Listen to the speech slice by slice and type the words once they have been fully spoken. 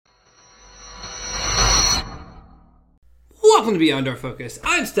Welcome to Beyond Our Focus.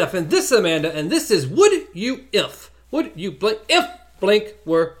 I'm Stefan, this is Amanda, and this is Would You Blink If Blank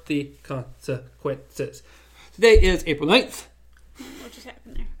Were the Consequences. Today is April 9th. What just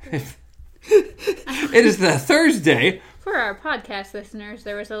happened there? It is the Thursday. For our podcast listeners,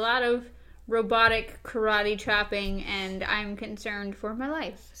 there was a lot of robotic karate chopping, and I'm concerned for my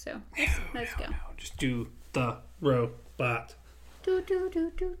life. So, let's go. No, just do the robot. Do, do,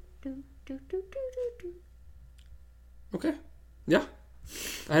 do, do, do, do, do, do, do. Okay. Yeah.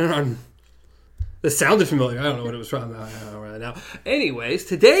 I don't know. This sounded familiar. I don't know what it was from. I don't know right now. Anyways,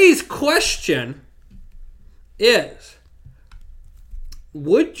 today's question is,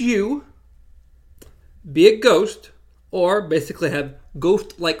 would you be a ghost or basically have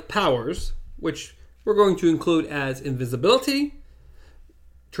ghost-like powers, which we're going to include as invisibility,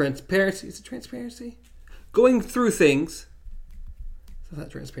 transparency. Is it transparency? Going through things. It's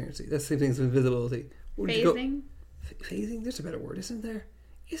not transparency. That's the same thing as invisibility. Phasing? Phasing? There's a better word, isn't there?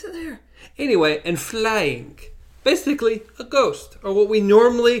 Isn't there? Anyway, and flying. Basically, a ghost. Or what we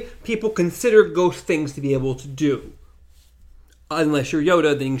normally, people consider ghost things to be able to do. Unless you're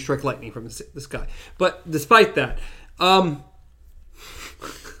Yoda, then you can strike lightning from the sky. But despite that,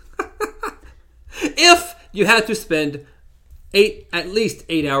 if you had to spend at least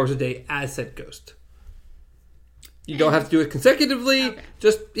 8 hours a day as said ghost. You don't have to do it consecutively. Okay.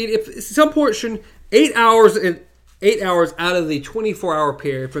 Just if some portion, 8 hours out of the 24-hour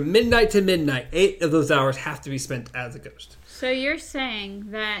period from midnight to midnight. 8 of those hours have to be spent as a ghost. So you're saying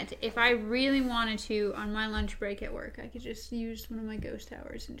that if I really wanted to, on my lunch break at work, I could just use one of my ghost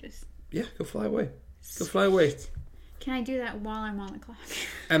hours and just... Yeah, go fly away. Go fly away. Can I do that while I'm on the clock?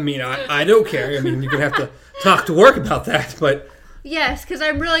 I mean, I don't care. I mean, you're going to have to talk to work about that, but... Yes, because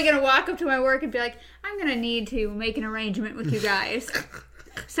I'm really going to walk up to my work and be like, I'm going to need to make an arrangement with you guys.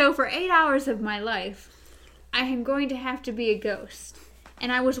 So for 8 hours of my life, I am going to have to be a ghost.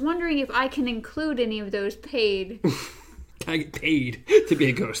 And I was wondering if I can include any of those paid. I get paid to be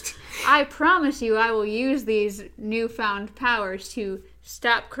a ghost. I promise you I will use these newfound powers to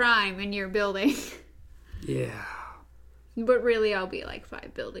stop crime in your building. Yeah. But really, I'll be like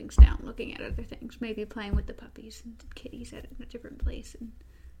 5 buildings down looking at other things. Maybe playing with the puppies and kitties at a different place. And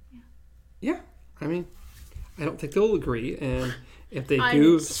Yeah. I mean, I don't think they'll agree. And if they I'm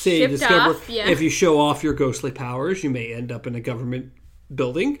do say shipped discover, off, yeah. if you show off your ghostly powers, you may end up in a government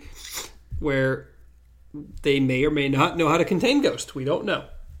building where they may or may not know how to contain ghosts. We don't know.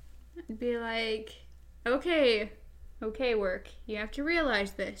 I'd be like, okay, work. You have to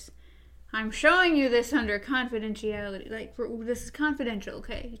realize this. I'm showing you this under confidentiality. Like, this is confidential,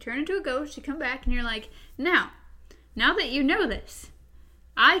 okay? You turn into a ghost, you come back, and you're like, now that you know this,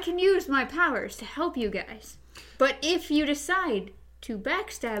 I can use my powers to help you guys. But if you decide to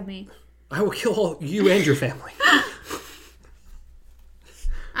backstab me, I will kill all you and your family.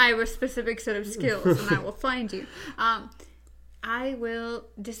 I have a specific set of skills, and I will find you. I will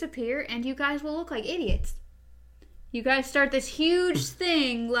disappear, and you guys will look like idiots. You guys start this huge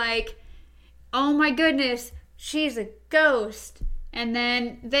thing like, oh my goodness, she's a ghost. And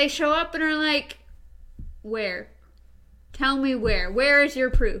then they show up and are like, where? Tell me where. Where is your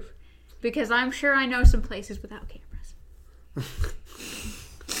proof? Because I'm sure I know some places without cameras.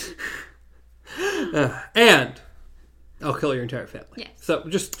 And I'll kill your entire family. Yes. So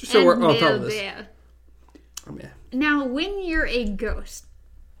just so we're on top of this. Oh, yeah. Now, when you're a ghost,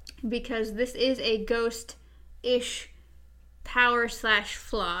 because this is a ghost-ish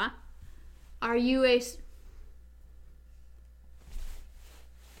power/flaw, are you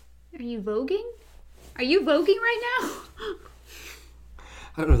voguing? Are you voguing right now?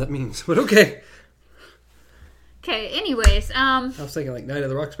 I don't know what that means, but okay. Okay, anyways, I was thinking like Night of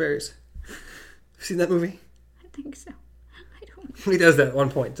the Roxbury's. You seen that movie? I think so. I don't know. He does that at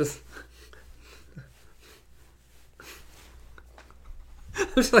one point. Just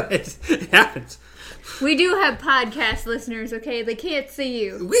it happens. We do have podcast listeners, okay? They can't see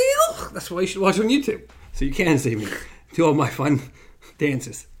you. Well, that's why you should watch on YouTube. So you can see me. Do all my fun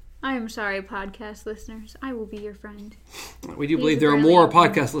dances. I am sorry, podcast listeners. I will be your friend. We do believe there are more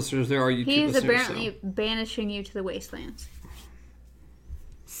podcast listeners than there are YouTube He's listeners. apparently banishing you to the wastelands.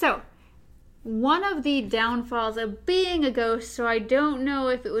 So, one of the downfalls of being a ghost, so I don't know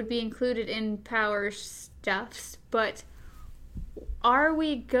if it would be included in power stuffs, but are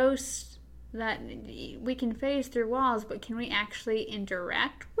we ghosts that we can phase through walls, but can we actually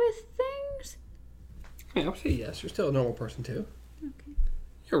interact with things? Yeah, I would say yes. You're still a normal person, too. Okay.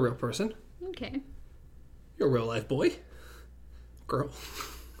 You're a real person. Okay. You're a real life boy. Girl.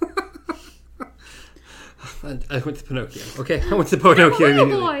 I went to Pinocchio. Okay, I went to Pinocchio Little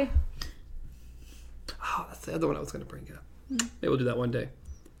immediately. boy. Oh, that's the other one I was going to bring up. Maybe we'll do that one day.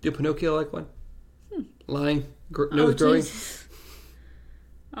 Do Pinocchio like one? Lying, nose growing.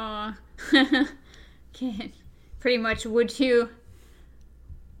 Can't. Pretty much, would you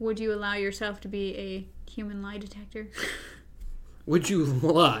allow yourself to be a human lie detector? Would you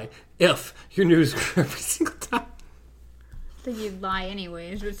lie if your news grew every single time? I think you'd lie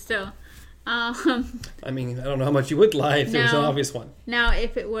anyways, but still. I mean, I don't know how much you would lie if there was an obvious one. Now,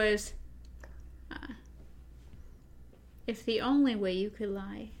 if it was... if the only way you could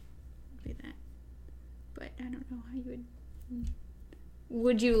lie would be that. But I don't know how you would...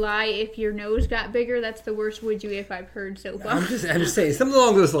 Would you lie if your nose got bigger? That's the worst would you if I've heard so far. I'm just saying, something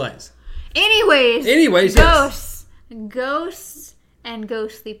along those lines. Anyways, yes. Ghosts and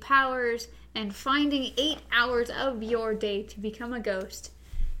ghostly powers and finding 8 hours of your day to become a ghost.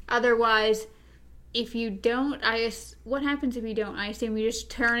 Otherwise, if you don't, what happens if you don't? I assume you just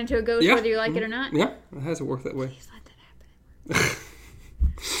turn into a ghost whether you like it or not? Yeah, it hasn't worked that way. Please let that happen.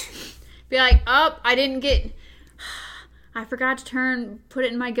 Be like, I didn't get... I forgot to put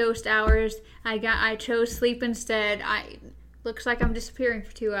it in my ghost hours. I chose sleep instead. Looks like I'm disappearing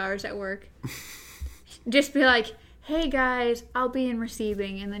for 2 hours at work. Just be like, hey guys, I'll be in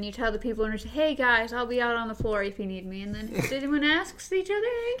receiving. And then you tell the people in receiving, hey guys, I'll be out on the floor if you need me. And then if anyone asks each other,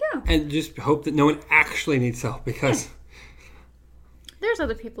 there you go. And just hope that no one actually needs help because... There's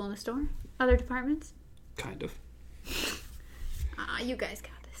other people in the store. Other departments. Kind of. You guys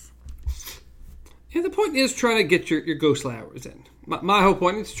got this. Yeah, the point is trying to get your ghost hours in. My whole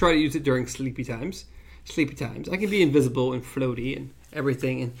point is to try to use it during sleepy times. I can be invisible and floaty and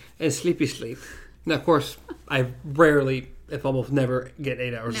everything and sleepy sleep. Now, of course, I rarely, if almost never, get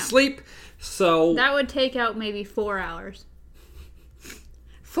 8 hours of sleep. So that would take out maybe 4 hours.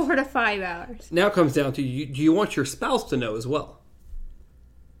 4 to 5 hours. Now it comes down to, do you want your spouse to know as well?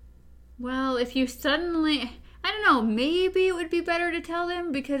 Well, if you suddenly... I don't know, maybe it would be better to tell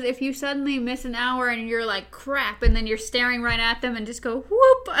them, because if you suddenly miss an hour and you're like, crap, and then you're staring right at them and just go,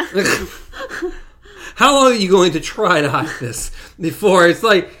 whoop. How long are you going to try to hide this before it's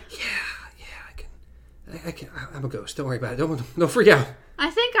like, I can, I'm a ghost, don't worry about it, don't freak out. I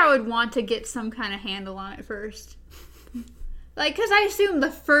think I would want to get some kind of handle on it first. Like, because I assume the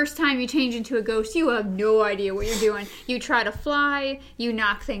first time you change into a ghost, you have no idea what you're doing. You try to fly, you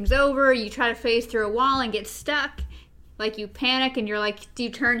knock things over, you try to phase through a wall and get stuck. Like, you panic and you're like, you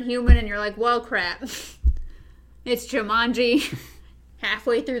turn human and you're like, well, crap. It's Jumanji.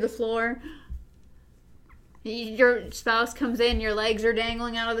 Halfway through the floor. Your spouse comes in, your legs are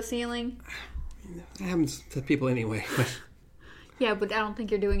dangling out of the ceiling. That happens to people anyway. Yeah, but I don't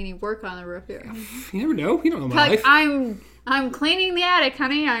think you're doing any work on the roof here. You never know. You don't know my life. I'm cleaning the attic,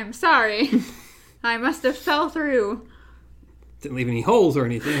 honey. I'm sorry. I must have fell through. Didn't leave any holes or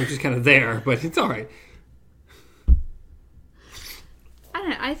anything. I was just kind of there, but it's all right. I don't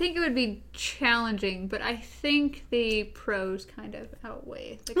know. I think it would be challenging, but I think the pros kind of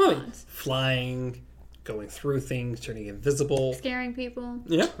outweigh the cons. Flying, going through things, turning invisible, scaring people.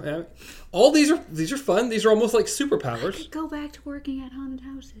 Yeah. All these are fun. These are almost like superpowers. I could go back to working at haunted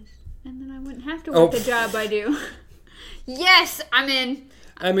houses, and then I wouldn't have to work the job I do. Yes, I'm in.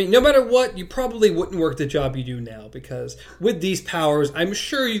 I mean, no matter what, you probably wouldn't work the job you do now, because with these powers, I'm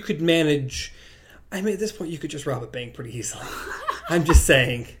sure you could manage... I mean, at this point, you could just rob a bank pretty easily. I'm just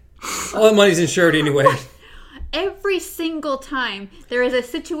saying. All that money's insured anyway. Every single time there is a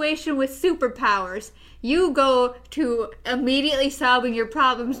situation with superpowers, you go to immediately solving your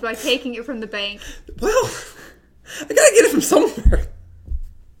problems by taking it from the bank. Well, I gotta get it from somewhere.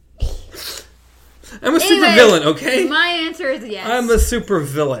 I'm a supervillain, okay? My answer is yes. I'm a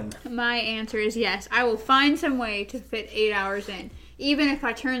supervillain. My answer is yes. I will find some way to fit 8 hours in. Even if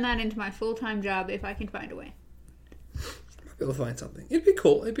I turn that into my full-time job, if I can find a way. I'll be able to find something. It'd be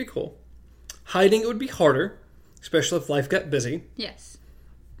cool. Hiding it would be harder, especially if life got busy. Yes.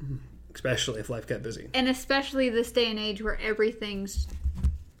 Especially if life got busy. And especially this day and age where everything's...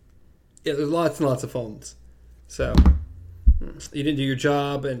 Yeah, there's lots and lots of phones. So... you didn't do your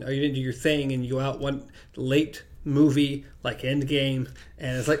job, or you didn't do your thing, and you go out one late movie like Endgame,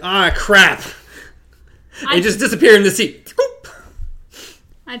 and it's like, crap! And just disappear in the seat.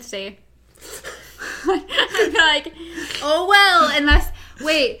 I'd stay. I'd be like, oh well, unless...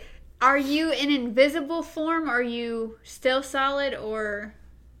 Wait, are you in invisible form? Are you still solid, or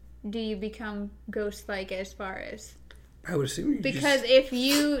do you become ghost-like as far as... I would assume because if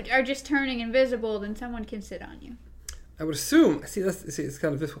you are just turning invisible, then someone can sit on you. I would assume, it's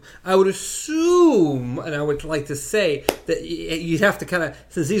kind of difficult. I would assume, and I would like to say, that you'd have to kind of,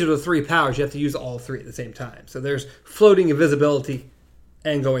 since these are the 3 powers, you have to use all 3 at the same time. So there's floating, invisibility,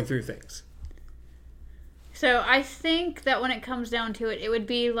 and going through things. So I think that when it comes down to it, it would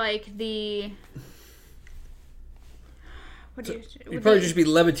be like the... You'd probably just be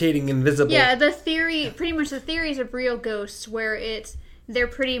levitating invisible. Yeah, pretty much the theories of real ghosts, where they're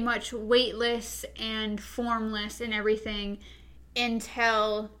pretty much weightless and formless and everything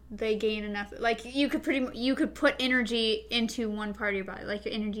until they gain enough. Like you could put energy into one part of your body, like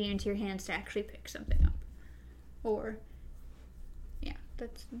your energy into your hands to actually pick something up, or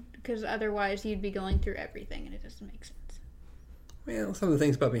that's because otherwise you'd be going through everything and it doesn't make sense. Well, some of the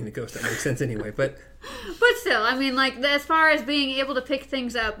things about being a ghost that make sense anyway, but still, I mean, like, as far as being able to pick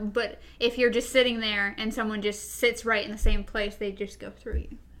things up, but if you're just sitting there and someone just sits right in the same place, they just go through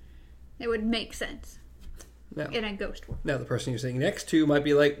you. It would make sense in a ghost world. Now, the person you're sitting next to might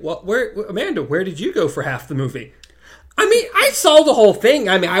be like, "Well, Amanda, where did you go for half the movie?" I mean, I saw the whole thing.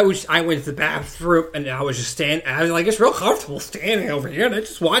 I mean, I went to the bathroom and I was just standing. I was like, it's real comfortable standing over here, and I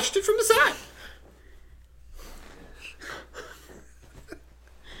just watched it from the side.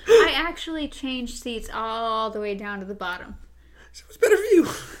 I actually changed seats all the way down to the bottom. So it's a better view.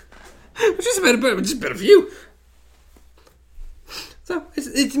 Just a better view. So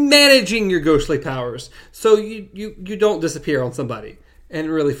it's managing your ghostly powers, so you don't disappear on somebody and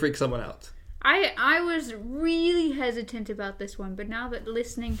really freak someone out. I was really hesitant about this one, but now that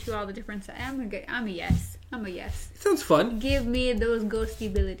listening to all the different sides, I'm a yes. I'm a yes. It sounds fun. Give me those ghosty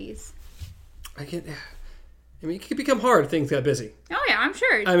abilities. I mean, it can become hard if things got busy. Oh, yeah, I'm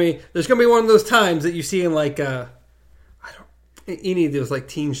sure. I mean, there's going to be one of those times that you see in, like, any of those, like,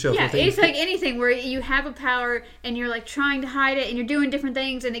 teen shows. Yeah, it's like anything where you have a power and you're, like, trying to hide it and you're doing different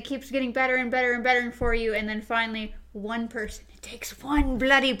things and it keeps getting better and better and better for you, and then finally, one person. It takes one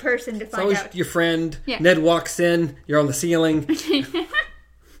bloody person to find out. Your friend. Yeah. Ned walks in. You're on the ceiling.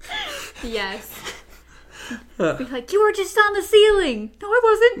 Yes. Be like, you were just on the ceiling. No, I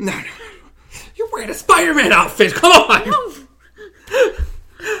wasn't. No. You're wearing a Spider-Man outfit. Come on. No.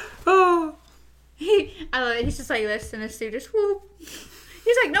 Oh. I love it. He's just like this in his suit. Just whoop.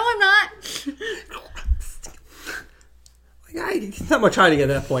 He's like, no, I'm not. It's not much hiding at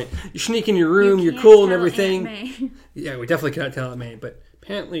that point. You sneak in your room. You're cool and everything. Aunt May. Yeah, we definitely cannot tell Aunt May, but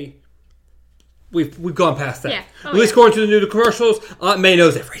apparently we've gone past that. Yeah. At least according to the new commercials, Aunt May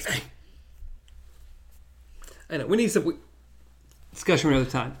knows everything. I know. We need some discussion another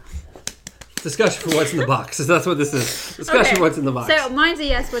time. Discussion for what's in the box. That's what this is. Discussion for what's in the box. So mine's a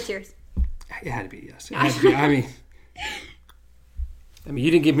yes. What's yours? It had to be a yes. It had to be. I mean,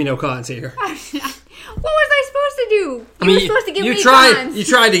 you didn't give me no cons here. What was I supposed to do? You were supposed to give me cons. You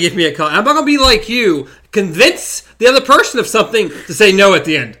tried to give me a con. I'm not going to be like you. Convince the other person of something to say no at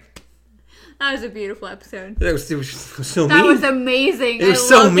the end. That was a beautiful episode. It was so mean. That was amazing. It was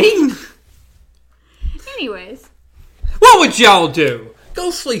so mean. Anyways. What would y'all do?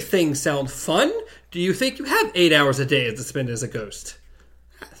 Ghostly things sound fun. Do you think you have 8 hours a day to spend as a ghost?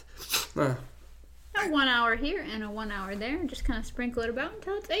 A 1 hour here and a 1 hour there, and just kind of sprinkle it about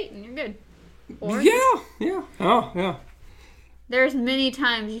until it's 8 and you're good. Or yeah. Oh, yeah. There's many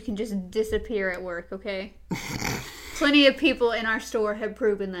times you can just disappear at work, okay? Plenty of people in our store have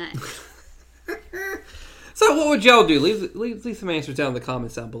proven that. So what would y'all do? Leave some answers down in the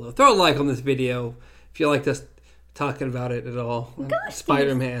comments down below. Throw a like on this video if you liked us talking about it at all.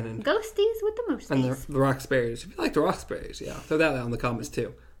 Spider-Man and Ghosties with the most. And the Roxberries. If you like the Roxberries, yeah, throw that down in the comments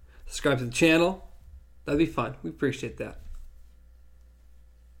too. Subscribe to the channel. That'd be fun. We appreciate that.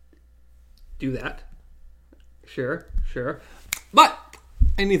 Do that. Sure. But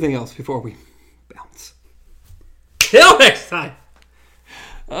anything else before we bounce? Till next time.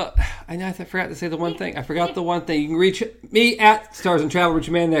 I forgot to say the one thing. I forgot the one thing. You can reach me at Stars and Travel, Rich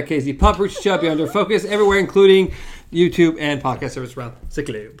Man at KZ Pup, Rich Chubby Under Focus, everywhere, including YouTube and podcast service around the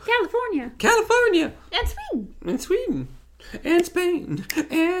globe. California. And Sweden. And Spain.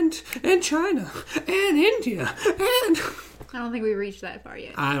 And China. And India. And... I don't think we reached that far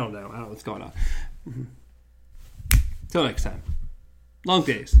yet. I don't know what's going on. Till next time. Long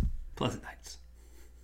days. Pleasant nights.